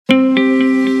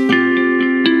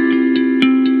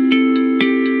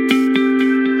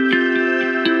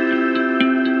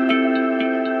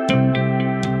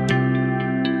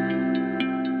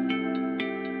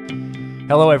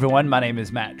Hello, everyone. My name is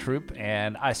Matt Troop,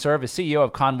 and I serve as CEO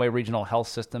of Conway Regional Health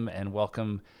System, and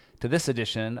welcome to this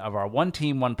edition of our One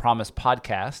Team, One Promise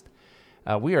podcast.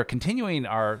 We are continuing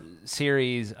our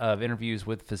series of interviews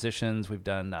with physicians. We've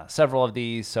done several of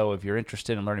these, so if you're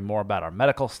interested in learning more about our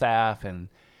medical staff and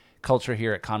culture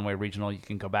here at Conway Regional, you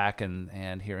can go back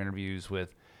and hear interviews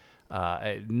with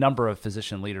a number of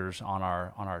physician leaders on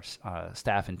our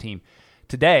staff and team.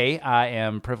 Today, I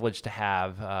am privileged to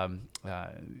have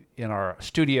in our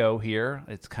studio here,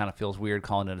 it kind of feels weird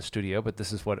calling it a studio, but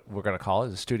this is what we're going to call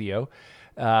it, a studio.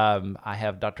 I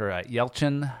have Dr.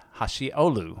 Yelchin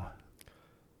Hashiolu.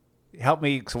 Help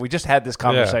me, so we just had this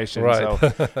conversation. Yeah,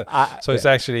 right. So it's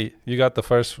actually, you got the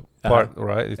first part,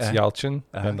 right? It's Yelchin,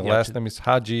 and the last name is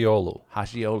Hashiolu.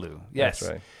 Hashiolu, yes.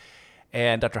 That's right.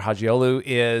 And Dr. Hashiolu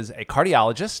is a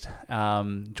cardiologist,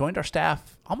 joined our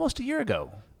staff almost a year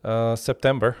ago.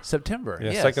 September.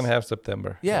 Yeah, yes. Second half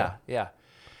September. Yeah.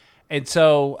 And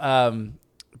so,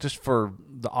 just for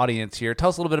the audience here, tell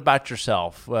us a little bit about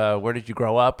yourself. Where did you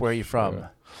grow up? Where are you from?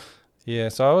 Sure. Yeah,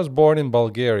 so I was born in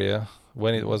Bulgaria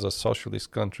when it was a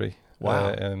socialist country. Wow.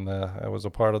 And I was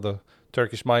a part of the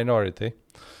Turkish minority.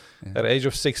 Yeah. At the age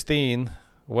of 16,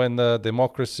 when the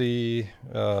democracy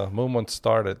movement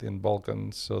started in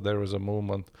Balkans, so there was a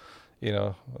movement,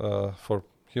 for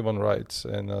human rights.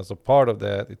 And as a part of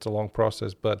that, it's a long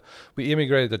process, but we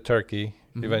immigrated to Turkey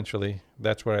eventually.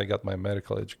 That's where I got my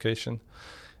medical education.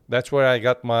 That's where I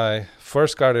got my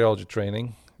first cardiology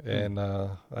training. And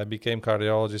I became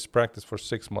cardiologist, practiced for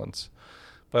 6 months.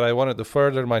 But I wanted to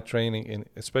further my training,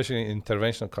 especially in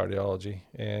interventional cardiology.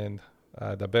 And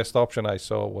the best option I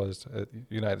saw was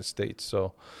United States.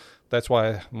 So that's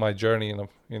why my journey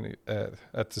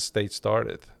at the States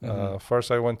started.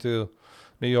 First, I went to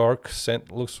New York,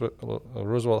 St. Luke's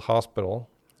Roosevelt Hospital,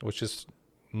 which is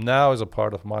now is a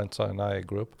part of Mount Sinai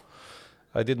Group.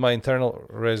 I did my internal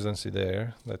residency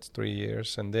there. That's 3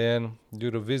 years. And then due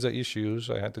to visa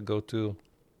issues, I had to go to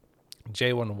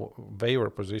J1 waiver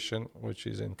position, which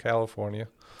is in California,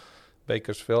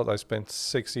 Bakersfield. I spent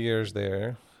 6 years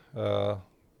there.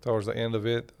 Towards the end of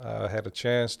it, I had a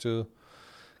chance to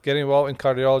get involved in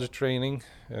cardiology training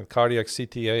and cardiac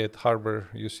CTA at Harbor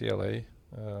UCLA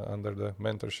under the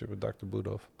mentorship of Dr.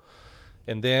 Budov.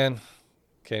 And then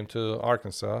came to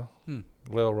Arkansas,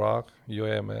 Little Rock,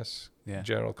 UAMS,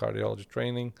 general cardiology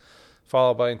training,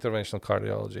 followed by interventional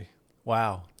cardiology.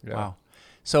 Wow. Yeah. Wow.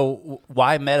 So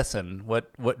why medicine?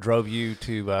 What drove you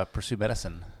to pursue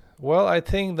medicine? Well, I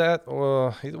think that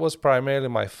it was primarily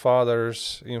my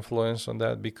father's influence on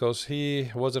that, because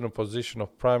he was in a position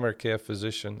of primary care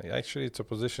physician. Actually, it's a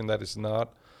position that is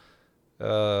not,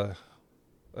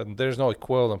 and there's no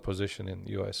equivalent position in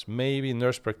the U.S. Maybe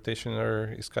nurse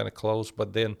practitioner is kind of close,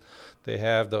 but then they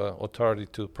have the authority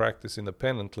to practice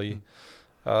independently.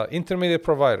 Intermediate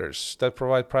providers that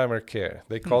provide primary care,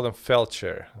 they call them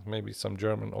Feldscher, maybe some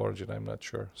German origin, I'm not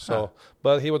sure. So,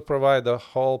 but he would provide the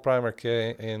whole primary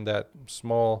care in that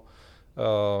small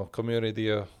community,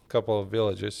 a couple of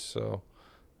villages. So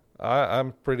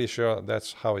I'm pretty sure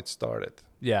that's how it started.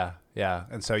 Yeah.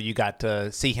 And so you got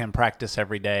to see him practice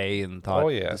every day and thought... Oh,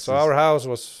 yeah. So our house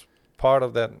was part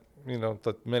of that,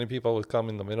 that many people would come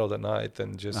in the middle of the night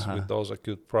and just with those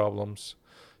acute problems.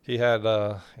 He had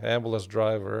an ambulance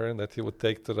driver that he would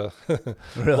take to the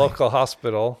local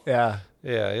hospital. Yeah,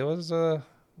 it was the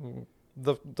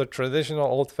traditional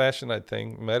old-fashioned, I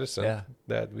think, medicine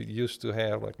that we used to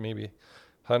have, like maybe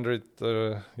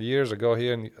 100 years ago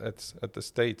here at the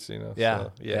States.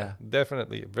 So,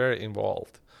 definitely very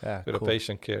involved with the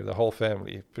patient care. The whole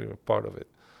family, part of it.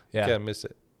 You can't miss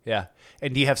it. Yeah.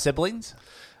 And do you have siblings?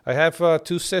 I have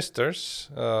 2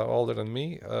 sisters older than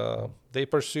me. They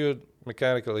pursued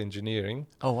mechanical engineering.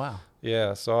 Oh, wow.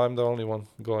 Yeah, so I'm the only one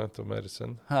going to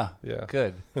medicine. Huh. Yeah.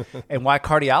 Good. And why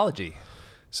cardiology?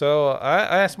 So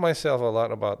I asked myself a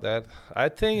lot about that. I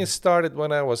think it started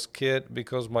when I was a kid,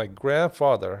 because my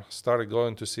grandfather started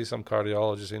going to see some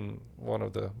cardiologists in one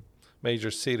of the major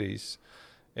cities.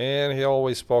 And he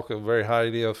always spoke very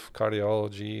highly of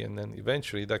cardiology. And then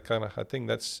eventually that I think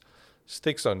that's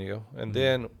sticks on you. And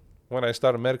then when I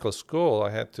started medical school, I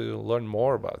had to learn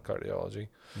more about cardiology.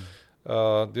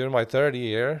 During my third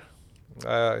year,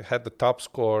 I had the top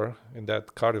score in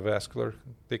that cardiovascular.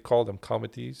 They call them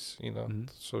committees,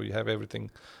 So you have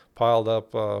everything piled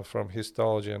up from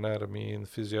histology, anatomy, and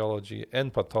physiology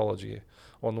and pathology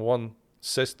on one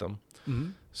system.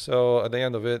 So at the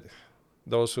end of it,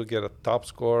 those who get a top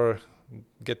score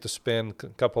get to spend a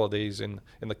couple of days in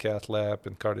the cath lab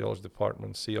and cardiology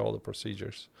department, see all the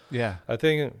procedures. Yeah. I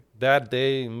think that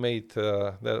day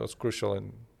that was crucial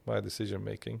in my decision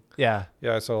making. Yeah.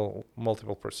 Yeah, I saw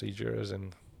multiple procedures,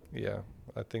 and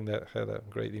I think that had a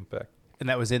great impact. And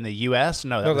that was in the U.S.?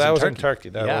 No, that was in Turkey.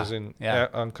 That Yeah. was in Yeah.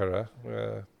 Ankara.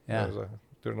 Yeah. That was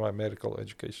during my medical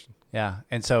education. Yeah.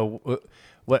 And so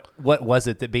what was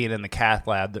it that being in the cath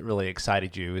lab that really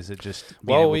excited you? Is it just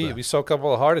being Well, able to- we saw a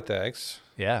couple of heart attacks,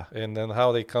 Yeah. and then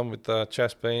how they come with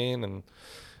chest pain and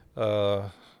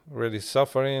really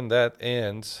suffering. That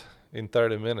ends in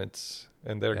 30 minutes,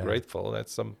 and they're Yeah. grateful.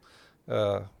 That's some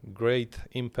great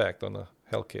impact on the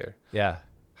healthcare. Yeah.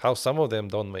 How some of them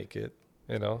don't make it,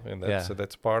 and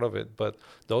that's part of it. But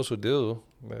those who do,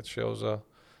 that shows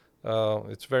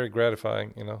it's very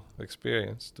gratifying,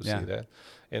 experience to Yeah. see that.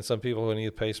 And some people who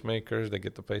need pacemakers, they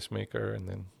get the pacemaker, and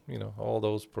then all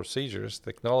those procedures,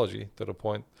 technology to the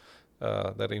point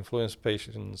that influence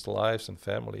patients' lives and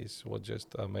families was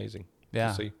just amazing Yeah.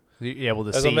 to see. You're able to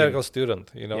As see a medical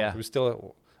student, Yeah. we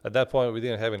still at that point we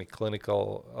didn't have any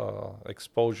clinical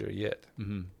exposure yet.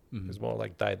 Mm-hmm. Mm-hmm. It's more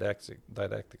like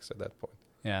didactics at that point.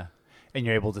 Yeah. And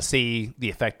you're able to see the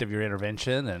effect of your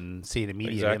intervention and see the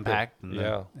immediate Exactly. impact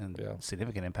and, Yeah.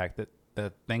 significant impact that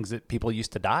the things that people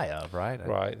used to die of, right?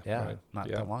 Right. Yeah. Right. Not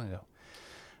Yeah. that long ago.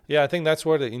 Yeah, I think that's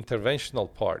where the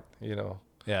interventional part,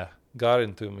 Yeah. got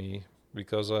into me,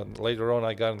 because later on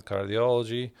I got into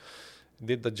cardiology,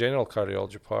 did the general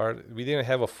cardiology part. We didn't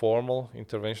have a formal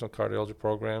interventional cardiology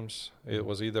programs. It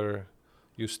was either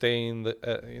you stay in the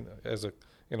as a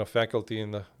faculty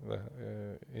in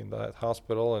that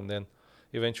hospital, and then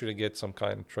eventually get some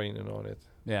kind of training on it.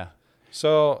 Yeah.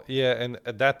 So yeah, and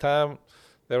at that time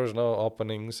there was no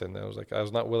openings, and I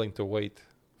was not willing to wait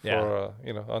for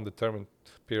undetermined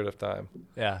period of time.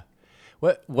 Yeah.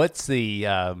 What's the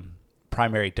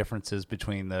primary differences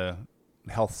between the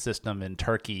health system in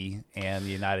Turkey and the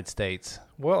United States?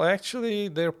 Well, actually,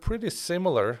 they're pretty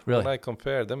similar Really? when I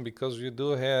compare them, because you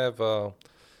do have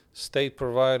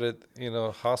state-provided,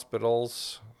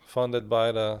 hospitals funded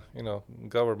by the,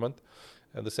 government.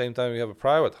 At the same time, you have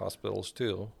private hospitals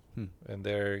too, and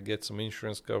they get some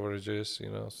insurance coverages,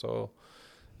 So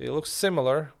it looks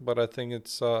similar, but I think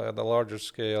it's at a larger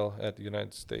scale at the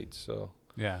United States. So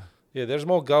Yeah. yeah, there's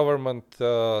more government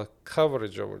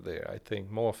coverage over there. I think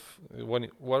more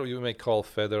what you may call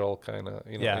federal kind of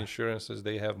insurances.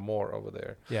 They have more over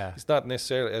there. Yeah. It's not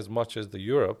necessarily as much as the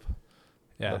Europe,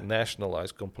 Yeah. not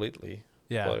nationalized completely.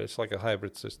 Yeah. But it's like a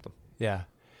hybrid system. Yeah.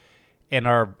 And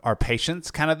are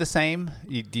patients kind of the same?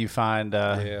 Do you find?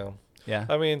 Yeah. Yeah.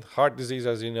 I mean, heart disease,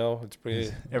 as you know, it's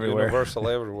pretty Everywhere. universal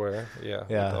everywhere. Yeah.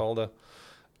 Yeah. With all the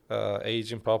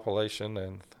aging population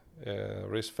and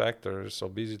risk factors,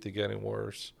 obesity getting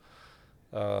worse.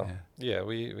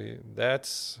 We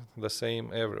that's the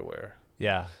same everywhere.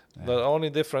 Yeah. The only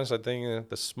difference, I think,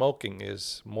 the smoking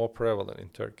is more prevalent in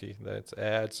Turkey. That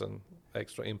adds an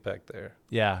extra impact there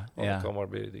Yeah. on Yeah. the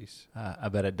comorbidities. I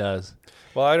bet it does.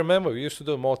 Well, I remember we used to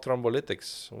do more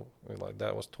thrombolytics, like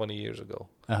that was 20 years ago.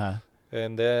 Uh-huh.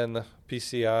 And then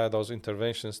PCI, those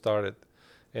interventions started,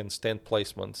 and stent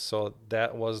placements. So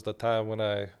that was the time when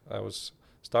I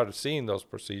started seeing those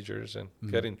procedures and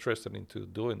get interested into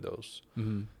doing those.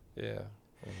 Mm-hmm. Yeah,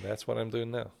 and that's what I'm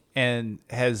doing now. And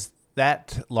has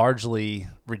that largely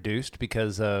reduced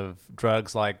because of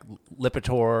drugs like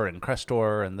Lipitor and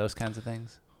Crestor and those kinds of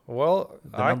things? Well,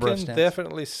 The I number of can stents?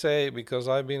 definitely say, because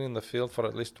I've been in the field for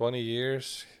at least 20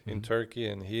 years in Turkey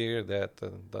and here, that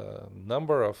the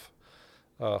number of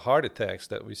heart attacks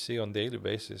that we see on daily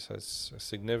basis has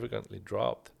significantly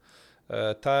dropped.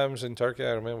 Times in Turkey,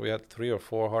 I remember we had 3 or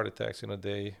 4 heart attacks in a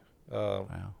day.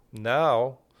 Wow.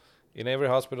 Now, in every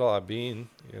hospital I've been,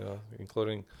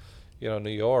 including,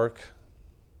 New York,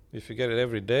 if you get it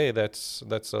every day, that's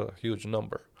a huge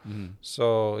number. Mm-hmm.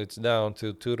 So it's down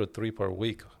to 2 to 3 per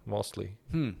week, mostly.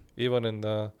 Hmm. Even in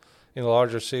the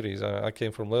larger cities. I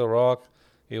came from Little Rock.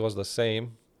 It was the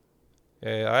same.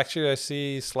 Actually, I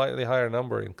see slightly higher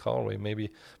number in Conway, maybe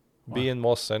being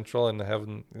more central and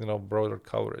having, broader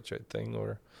coverage, I think,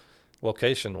 or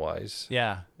location-wise.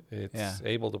 Yeah. It's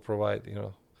able to provide,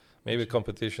 maybe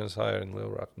competition's higher in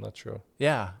Little Rock. I'm not sure.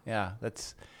 Yeah. Yeah.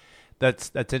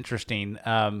 That's interesting.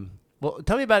 Well,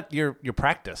 tell me about your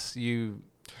practice. You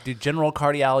do general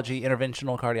cardiology,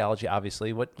 interventional cardiology,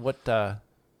 obviously. What?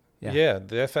 Yeah,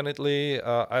 definitely.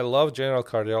 I love general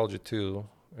cardiology too,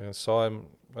 and so I'm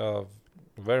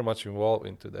very much involved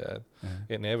into that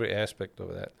in every aspect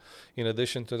of that. In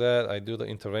addition to that, I do the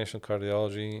interventional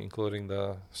cardiology, including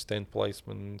the stent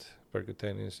placement,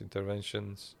 percutaneous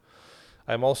interventions.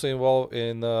 I'm also involved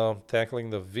in tackling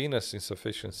the venous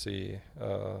insufficiency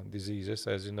diseases.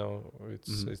 As you know,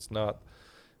 it's not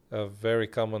very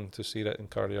common to see that in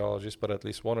cardiologists, but at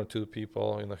least 1 or 2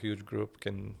 people in a huge group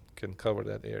can cover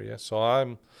that area. So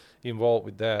I'm involved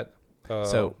with that.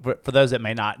 So for those that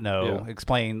may not know, Yeah.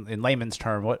 explain in layman's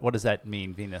term, what does that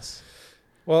mean, venous?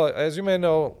 Well, as you may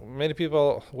know, many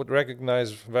people would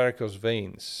recognize varicose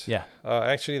veins. Yeah.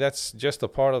 Actually, that's just a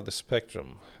part of the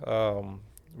spectrum.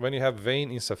 When you have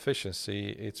vein insufficiency,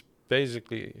 it's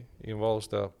basically involves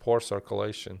the poor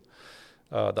circulation.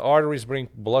 The arteries bring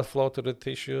blood flow to the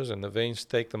tissues, and the veins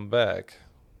take them back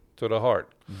to the heart.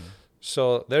 Mm-hmm.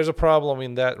 So there's a problem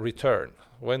in that return.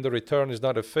 When the return is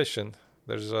not efficient,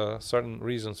 there's certain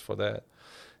reasons for that.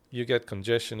 You get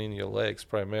congestion in your legs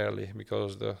primarily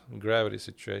because of the gravity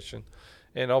situation.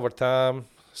 And over time,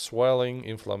 swelling,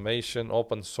 inflammation,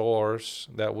 open sores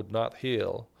that would not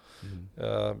heal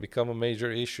become a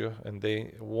major issue, and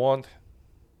they won't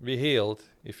be healed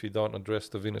if you don't address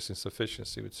the venous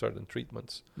insufficiency with certain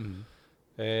treatments.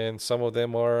 Mm-hmm. And some of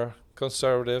them are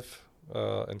conservative,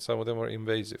 and some of them are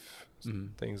invasive. Mm-hmm.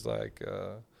 Things like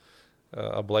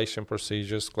ablation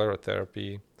procedures,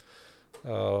 sclerotherapy,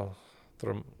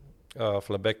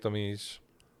 phlebectomies.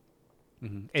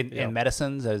 Mm-hmm. Yeah. And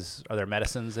medicines, are there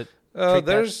medicines that treat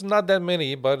there's not that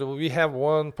many, but we have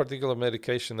one particular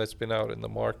medication that's been out in the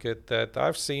market that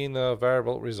I've seen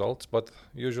variable results, but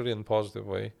usually in a positive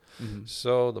way. Mm-hmm.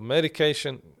 So the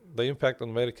medication, the impact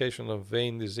on medication of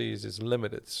vein disease is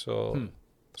limited. So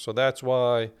that's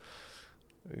why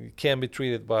it can be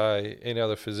treated by any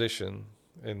other physician,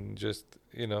 and just,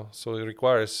 so it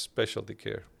requires specialty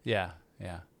care. Yeah,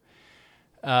 yeah.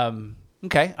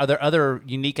 Okay. Are there other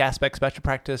unique aspects about your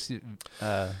practice?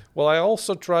 Well, I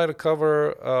also try to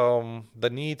cover the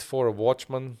need for a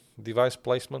Watchman device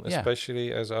placement,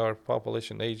 especially as our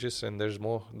population ages and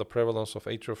the prevalence of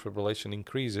atrial fibrillation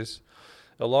increases.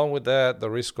 Along with that, the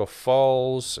risk of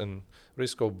falls and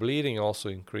risk of bleeding also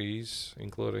increase,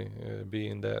 including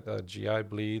being that GI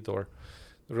bleed or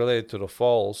related to the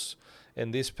falls.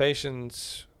 And these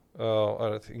patients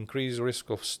are at increased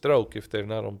risk of stroke if they're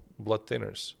not on blood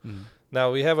thinners. Mm. Now,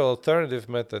 we have an alternative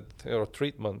method or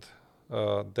treatment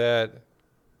that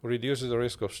reduces the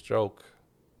risk of stroke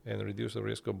and reduces the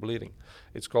risk of bleeding.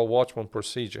 It's called Watchman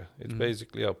procedure. It's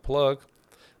basically a plug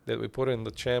that we put in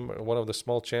the chamber, one of the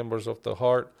small chambers of the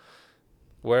heart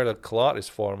where the clot is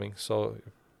forming. So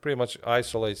it pretty much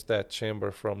isolates that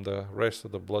chamber from the rest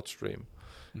of the bloodstream.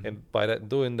 Mm-hmm. And by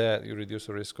doing that, you reduce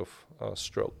the risk of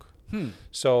stroke.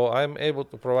 So I'm able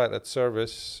to provide that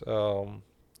service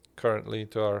currently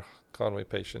to our Conway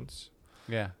patients.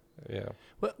 Yeah. Yeah.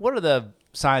 What are the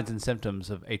signs and symptoms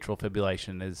of atrial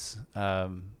fibrillation?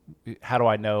 How do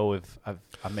I know if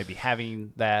I'm maybe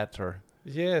having that or?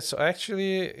 Yeah, so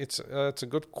actually it's a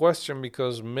good question,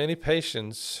 because many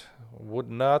patients would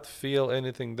not feel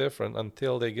anything different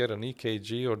until they get an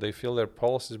EKG or they feel their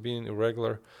pulse is being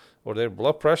irregular or their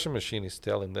blood pressure machine is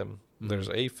telling them there's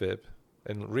AFib.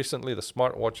 And recently the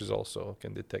smartwatches also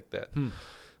can detect that.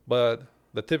 But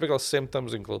the typical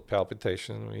symptoms include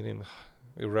palpitation, meaning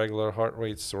irregular heart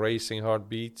rates, racing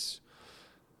heartbeats.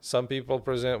 Some people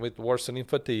present with worsening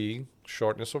fatigue,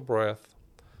 shortness of breath,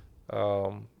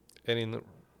 and in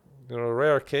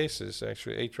rare cases,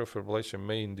 actually, atrial fibrillation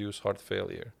may induce heart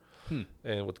failure,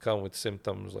 and would come with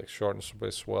symptoms like shortness of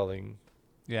breath, swelling.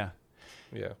 Yeah.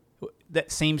 Yeah.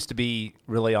 That seems to be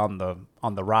really on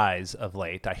the rise of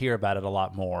late. I hear about it a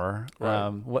lot more.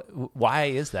 Right. Why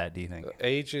is that, do you think?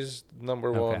 Age is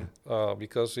number one,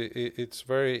 because it's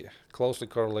very closely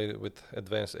correlated with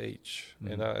advanced age.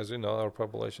 And as you know, our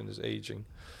population is aging.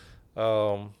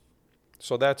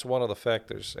 So that's one of the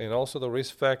factors. And also the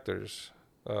risk factors,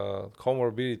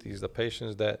 comorbidities, the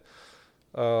patients that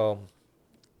are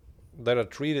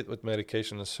treated with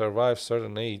medication and survive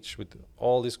certain age with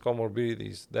all these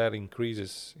comorbidities, that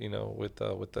increases, with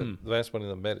the advancement in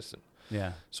the medicine.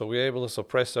 Yeah. So we're able to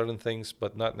suppress certain things,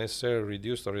 but not necessarily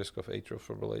reduce the risk of atrial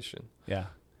fibrillation. Yeah.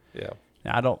 Yeah.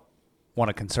 Now, I don't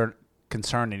want to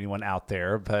concern anyone out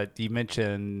there, but you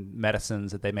mentioned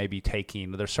medicines that they may be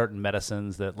taking. Are there certain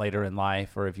medicines that later in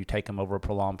life, or if you take them over a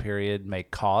prolonged period, may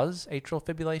cause atrial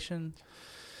fibrillation?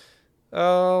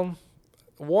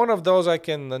 One of those I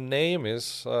can name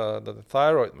is the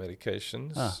thyroid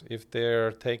medications. If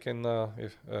they're taken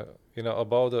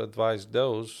above the advised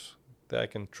dose, that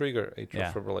can trigger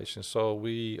atrial fibrillation. So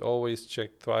we always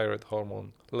check thyroid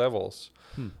hormone levels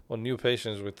on new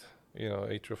patients with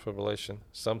atrial fibrillation.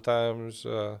 Sometimes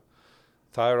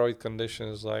thyroid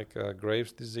conditions like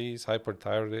Graves' disease,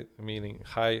 hyperthyroid, meaning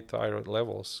high thyroid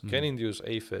levels, can induce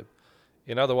AFib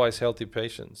in otherwise healthy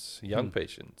patients, young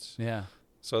patients. Yeah.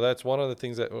 So that's one of the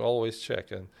things that we always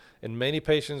check. And many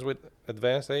patients with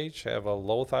advanced age have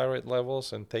low thyroid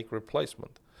levels and take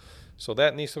replacement. So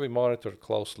that needs to be monitored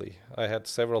closely. I had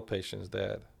several patients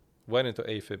that went into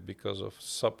AFib because of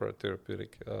supratherapeutic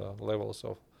levels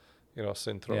of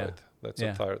Synthroid. That's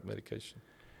a thyroid medication.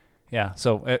 Yeah,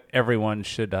 so everyone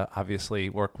should obviously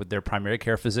work with their primary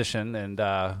care physician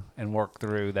and work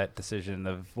through that decision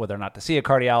of whether or not to see a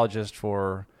cardiologist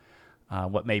for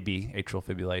what may be atrial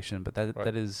fibrillation. But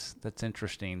that's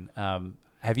interesting.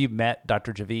 Have you met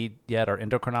Dr. Javid yet, our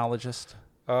endocrinologist?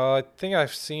 I think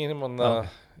I've seen him on the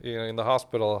in the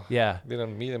hospital. Yeah,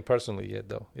 didn't meet him personally yet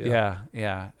though.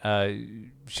 Yeah.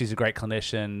 She's a great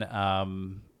clinician,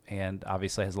 and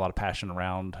obviously has a lot of passion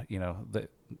around the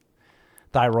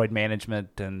thyroid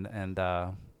management and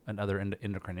other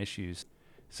endocrine issues.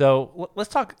 So let's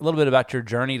talk a little bit about your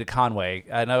journey to Conway.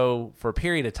 I know for a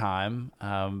period of time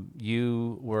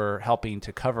you were helping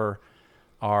to cover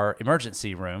our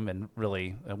emergency room and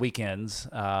really weekends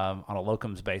on a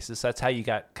locums basis. That's how you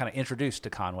got kind of introduced to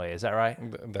Conway. Is that right?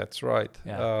 That's right.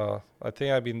 Yeah. I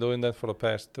think I've been doing that for the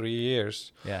past 3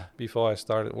 years. Yeah. Before I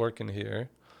started working here.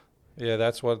 Yeah,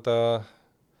 that's what.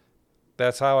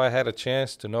 That's how I had a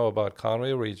chance to know about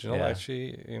Conway Regional. Yeah.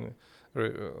 Actually,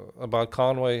 about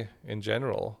Conway in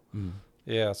general. Mm.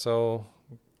 Yeah. So,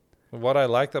 what I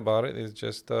liked about it is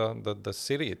just the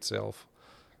city itself.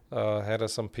 Had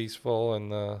some peaceful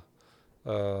and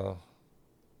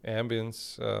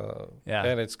ambience.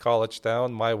 And it's college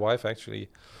town. My wife actually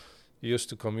used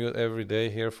to commute every day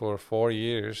here for 4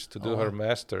 years to do her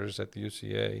master's at the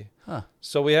UCA. Huh.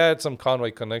 So we had some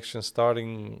Conway connections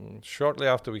starting shortly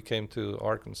after we came to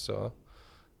Arkansas.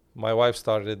 My wife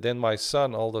started it. Then my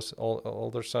son,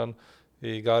 older son,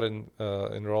 he got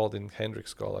enrolled in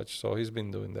Hendrix College. So he's been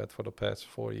doing that for the past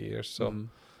 4 years. So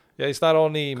yeah, it's not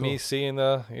only me seeing,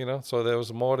 so there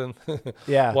was more than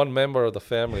one member of the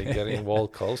family getting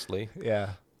involved closely. Yeah.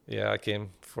 Yeah, I came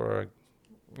for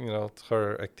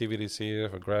her activities here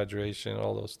for graduation,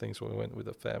 all those things. We went with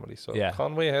the family. So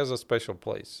Conway has a special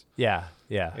place. Yeah.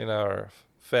 In our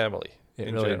family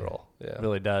in general. Yeah, it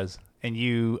really does. And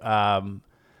you,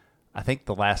 I think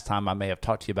the last time I may have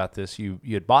talked to you about this, you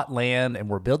had bought land and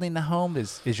were building the home.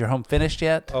 Is your home finished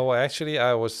yet? Oh, actually,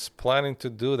 I was planning to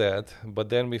do that, but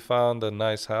then we found a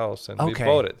nice house and we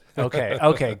bought it.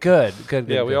 Okay, good.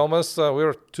 Yeah, we almost we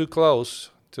were too close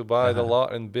to buy the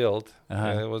lot and build,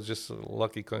 and it was just a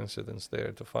lucky coincidence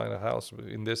there to find a house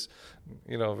in this,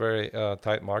 very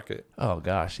tight market. Oh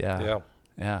gosh, yeah.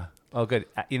 Oh, good.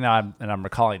 I'm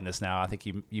recalling this now. I think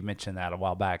you mentioned that a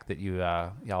while back that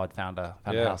y'all had found a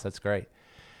house. That's great.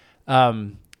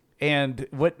 And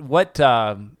what?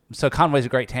 So Conway's a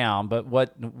great town, but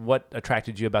what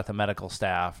attracted you about the medical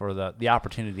staff or the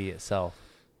opportunity itself?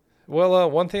 Well,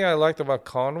 one thing I liked about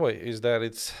Conway is that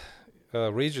it's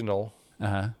regional.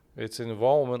 Its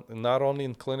involvement not only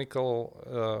in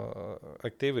clinical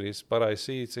activities, but I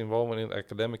see its involvement in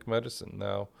academic medicine.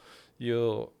 Now,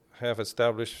 you have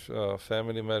established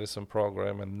family medicine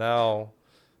program, and now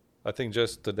I think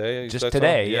just today.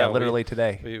 Literally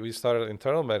today. We started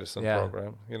internal medicine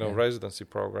program, residency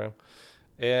program,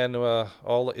 and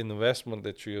all the investment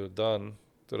that you've done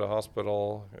to the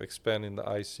hospital, expanding the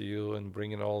ICU and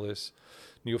bringing all these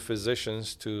new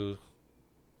physicians to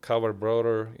cover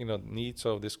broader, needs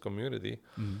of this community.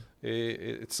 Mm-hmm.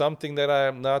 It's something that I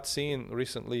have not seen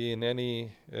recently in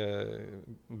any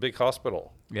big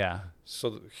hospital. Yeah.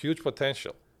 So huge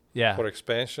potential. Yeah. For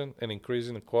expansion and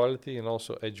increasing the quality and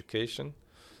also education.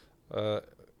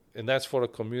 And that's for the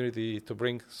community to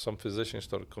bring some physicians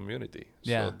to the community.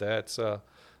 Yeah. So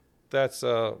that's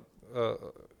a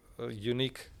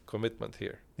unique commitment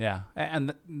here. Yeah.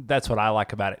 And that's what I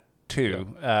like about it too.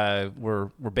 Yeah. We're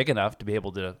big enough to be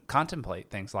able to contemplate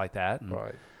things like that.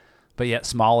 Right. But yet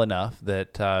small enough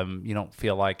that you don't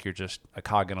feel like you're just a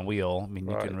cog in a wheel. I mean,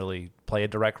 you can really play a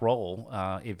direct role,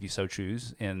 if you so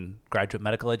choose, in graduate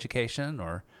medical education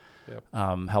or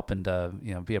helping to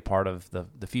be a part of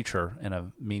the future in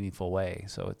a meaningful way.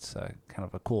 So it's kind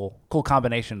of a cool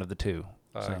combination of the two.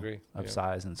 I agree. Of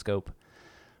size and scope.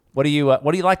 What do you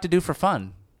like to do for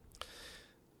fun?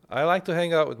 I like to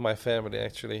hang out with my family,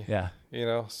 actually. Yeah.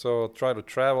 So try to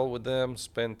travel with them,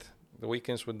 spend the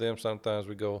weekends with them. Sometimes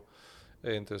we go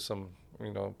into some,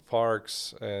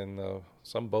 parks and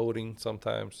some boating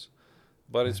sometimes.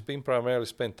 But it's been primarily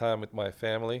spend time with my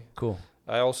family. Cool.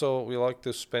 We like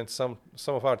to spend some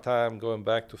of our time going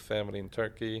back to family in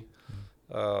Turkey,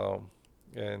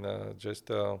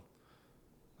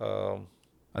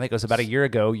 I think it was about a year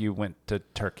ago you went to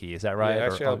Turkey. Is that right? Yeah,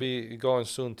 actually, I'll be going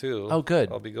soon too. Oh,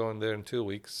 good. I'll be going there in 2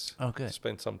 weeks. Oh, good.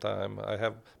 Spend some time. I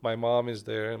have my mom is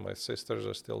there and my sisters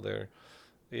are still there.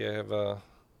 Yeah, I have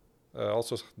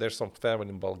also there's some family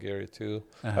in Bulgaria too.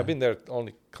 I've been there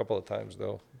only a couple of times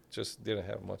though. Just didn't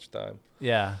have much time.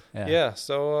 Yeah. Yeah.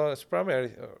 So it's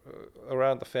primarily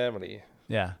around the family.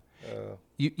 Yeah.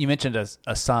 You mentioned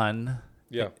a son.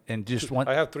 Yeah. And just one.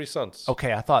 I have 3 sons.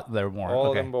 Okay, I thought there were more. All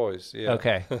okay. of them boys. Yeah.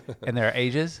 Okay. And their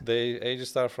ages? They ages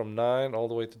start from 9 all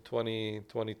the way to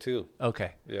 22.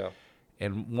 Okay. Yeah.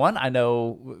 And one I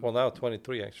know. Well, now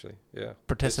 23 actually. Yeah.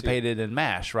 Participated in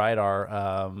MASH, right?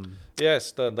 Our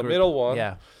yes, the middle one.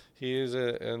 Yeah. He is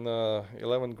in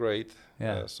 11th grade.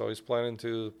 Yeah. So he's planning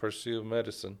to pursue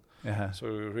medicine. Uh-huh. So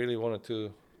we really wanted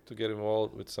to get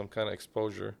involved with some kind of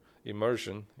exposure,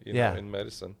 immersion, Yeah. know, in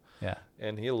medicine. Yeah.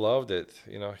 And he loved it.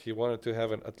 He wanted to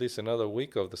have at least another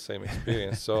week of the same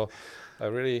experience. So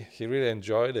he really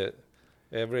enjoyed it,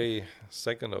 every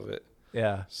second of it.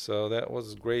 Yeah. So that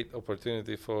was a great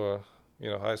opportunity for,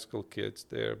 high school kids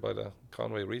there by the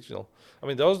Conway Regional. I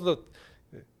mean, those are the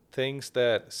things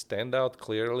that stand out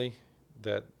clearly,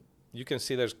 that you can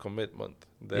see there's commitment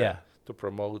there to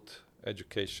promote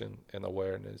education and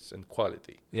awareness and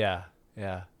quality. Yeah.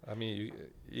 Yeah. I mean,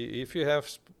 if you have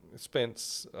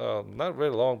spent not very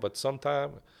long, but some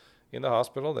time in the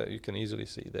hospital, that you can easily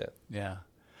see that. Yeah.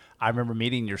 I remember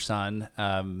meeting your son.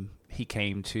 He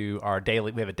came to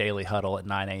we have a daily huddle at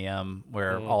 9 a.m.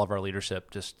 where all of our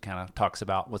leadership just kind of talks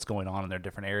about what's going on in their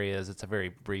different areas. It's a very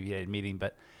abbreviated meeting,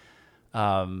 but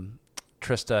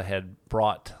Trista had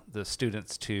brought the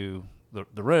students to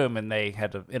the room, and they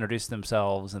had to introduce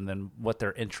themselves and then what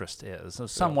their interest is. So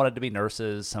some wanted to be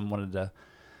nurses, some wanted to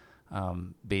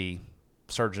be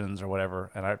surgeons or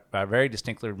whatever. And I very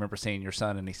distinctly remember seeing your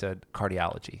son, and he said,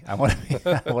 cardiology. I want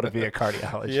to be a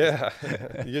cardiologist.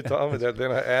 Yeah, you told me that.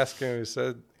 Then I asked him, he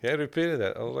said, he had repeated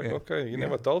that. I was like, okay, you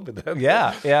never told me that.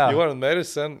 Yeah. You wanted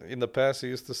medicine. In the past, he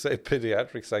used to say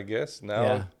pediatrics, I guess.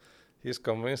 Now he's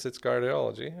convinced it's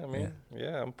cardiology. I mean,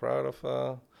 I'm proud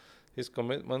of his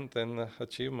commitment and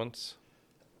achievements.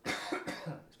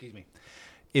 Excuse me.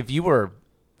 If you were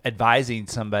advising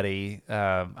somebody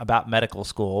about medical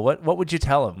school, what would you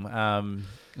tell them?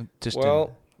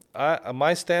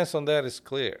 My stance on that is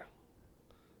clear.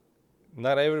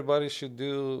 Not everybody should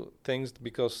do things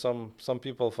because some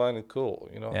people find it cool.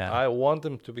 I want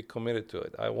them to be committed to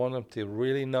it. I want them to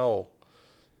really know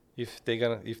if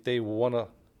they wanna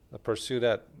pursue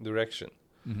that direction.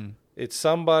 Mm-hmm. It's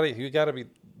somebody you got to be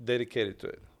dedicated to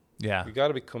it. Yeah, you got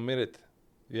to be committed.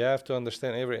 You have to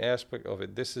understand every aspect of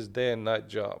it. This is day and night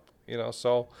job.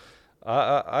 So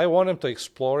I want them to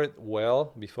explore it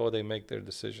well before they make their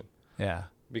decision. Yeah,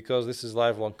 because this is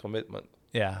lifelong commitment.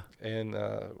 Yeah, and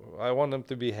I want them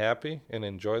to be happy and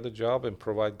enjoy the job and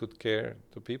provide good care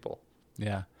to people.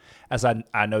 Yeah, as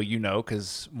I know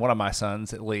because one of my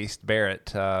sons, at least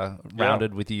Barrett,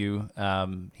 rounded with you.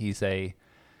 He's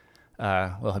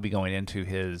he'll be going into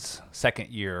his second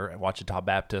year at Ouachita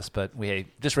Baptist, but we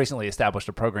just recently established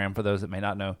a program, for those that may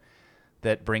not know,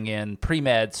 that bring in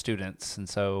pre-med students. And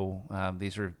so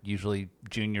these are usually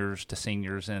juniors to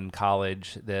seniors in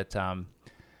college that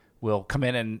will come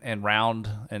in and round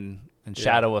and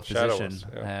shadow a physician.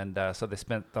 And so they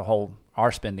spent the whole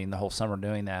summer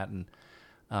doing that. And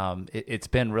it's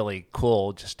been really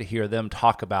cool just to hear them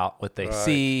talk about what they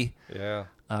see. Yeah.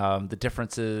 The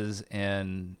differences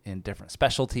in different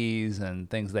specialties and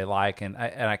things they like, and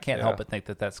I can't help but think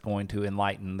that that's going to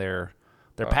enlighten their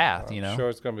path. I'm sure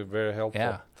it's going to be very helpful.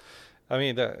 Yeah, I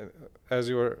mean, as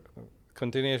you were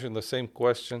continuing the same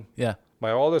question. Yeah,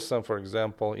 my oldest son, for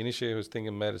example, initially he was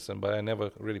thinking medicine, but I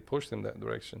never really pushed him that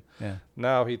direction. Yeah.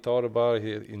 Now he thought about it,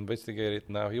 he investigated.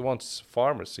 Now he wants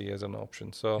pharmacy as an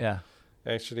option. So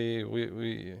actually,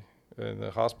 we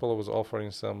the hospital was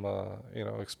offering some,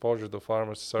 exposure to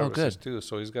pharmacy services too.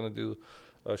 So he's going to do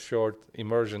a short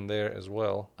immersion there as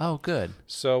well. Oh, good.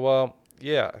 So,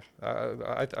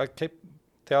 I kept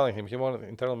telling him, he wanted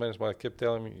internal medicine, but I kept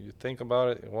telling him, you think about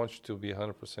it, I want you to be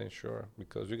 100% sure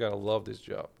because you got to love this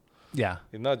job. Yeah.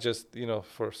 It's not just,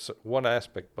 for one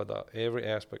aspect, but every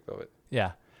aspect of it.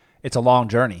 Yeah. It's a long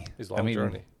journey. It's a long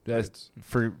journey.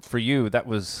 For you, that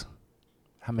was...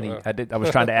 How many? I was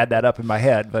trying to add that up in my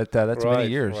head, but that's many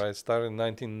years. Right. Started in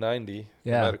 1990,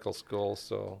 medical school.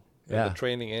 So the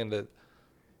training ended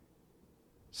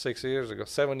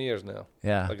 7 years now.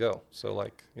 Ago. So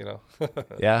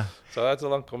Yeah. So that's a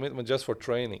long commitment just for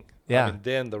training. Yeah. I mean,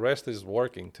 then the rest is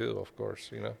working too, of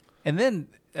course. And then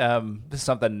this is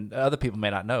something other people may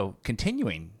not know: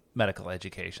 continuing medical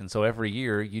education. So every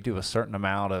year you do a certain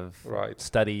amount of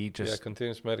study.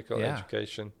 Continuous medical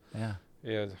education. Yeah.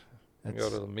 Yeah.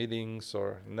 Go to the meetings,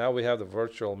 or now we have the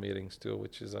virtual meetings too,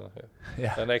 which is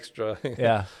an extra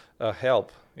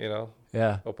help,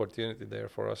 opportunity there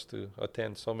for us to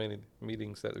attend so many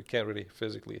meetings that we can't really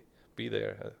physically be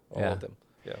there, all of them.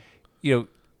 Yeah.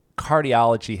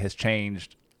 Cardiology has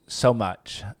changed so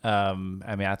much. I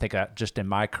mean, I think just in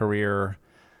my career,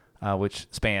 which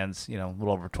spans, a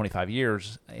little over 25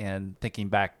 years, and thinking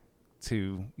back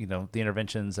to, the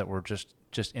interventions that were just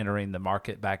entering the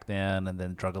market back then, and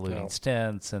then drug-eluting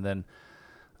stents, and then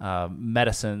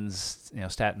medicines,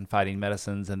 statin-fighting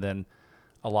medicines, and then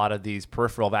a lot of these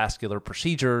peripheral vascular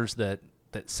procedures that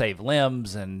save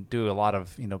limbs and do a lot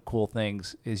of, cool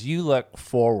things. As you look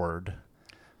forward,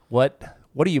 what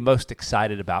are you most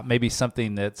excited about? Maybe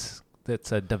something that's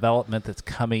a development that's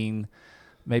coming,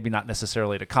 maybe not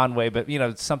necessarily to Conway, but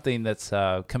something that's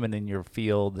coming in your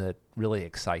field that really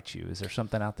excites you. Is there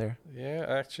something out there? Yeah,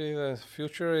 actually, the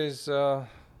future is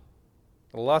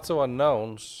lots of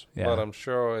unknowns, but I'm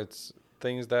sure it's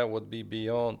things that would be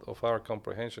beyond of our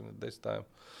comprehension at this time.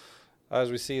 As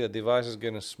we see the devices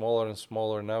getting smaller and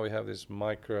smaller, now we have this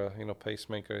micro,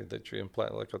 pacemaker that you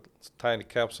implant, like a tiny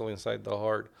capsule inside the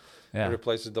heart. Yeah. It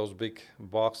replaces those big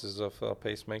boxes of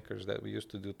pacemakers that we used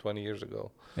to do 20 years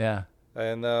ago. Yeah.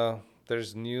 And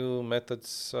there's new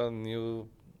methods, new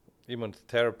even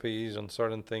therapies on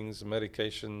certain things,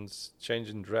 medications,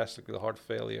 changing drastically heart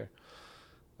failure.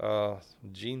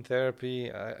 Gene therapy,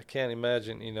 I can't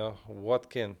imagine, what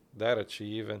can that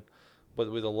achieve, but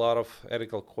with a lot of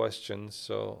ethical questions.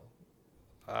 So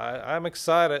I'm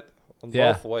excited on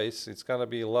both ways. It's going to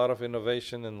be a lot of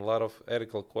innovation and a lot of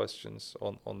ethical questions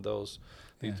on those,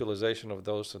 the utilization of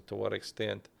those and to what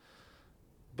extent.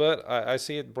 But I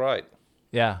see it bright.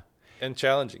 Yeah. And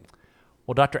challenging.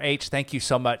 Well, Dr. H, thank you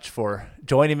so much for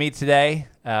joining me today.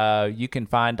 You can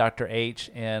find Dr. H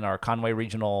in our Conway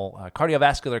Regional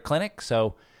Cardiovascular Clinic.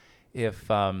 So if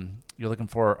you're looking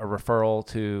for a referral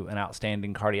to an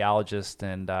outstanding cardiologist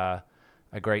and a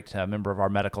great member of our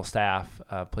medical staff,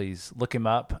 please look him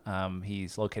up.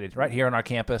 He's located right here on our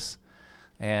campus,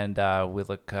 and we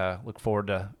look forward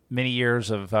to many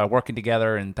years of working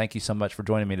together. And thank you so much for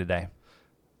joining me today.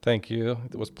 Thank you.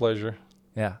 It was a pleasure.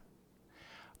 Yeah.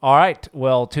 All right.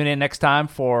 Well, tune in next time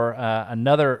for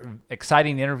another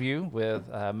exciting interview with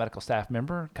a medical staff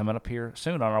member coming up here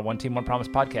soon on our One Team, One Promise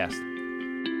podcast.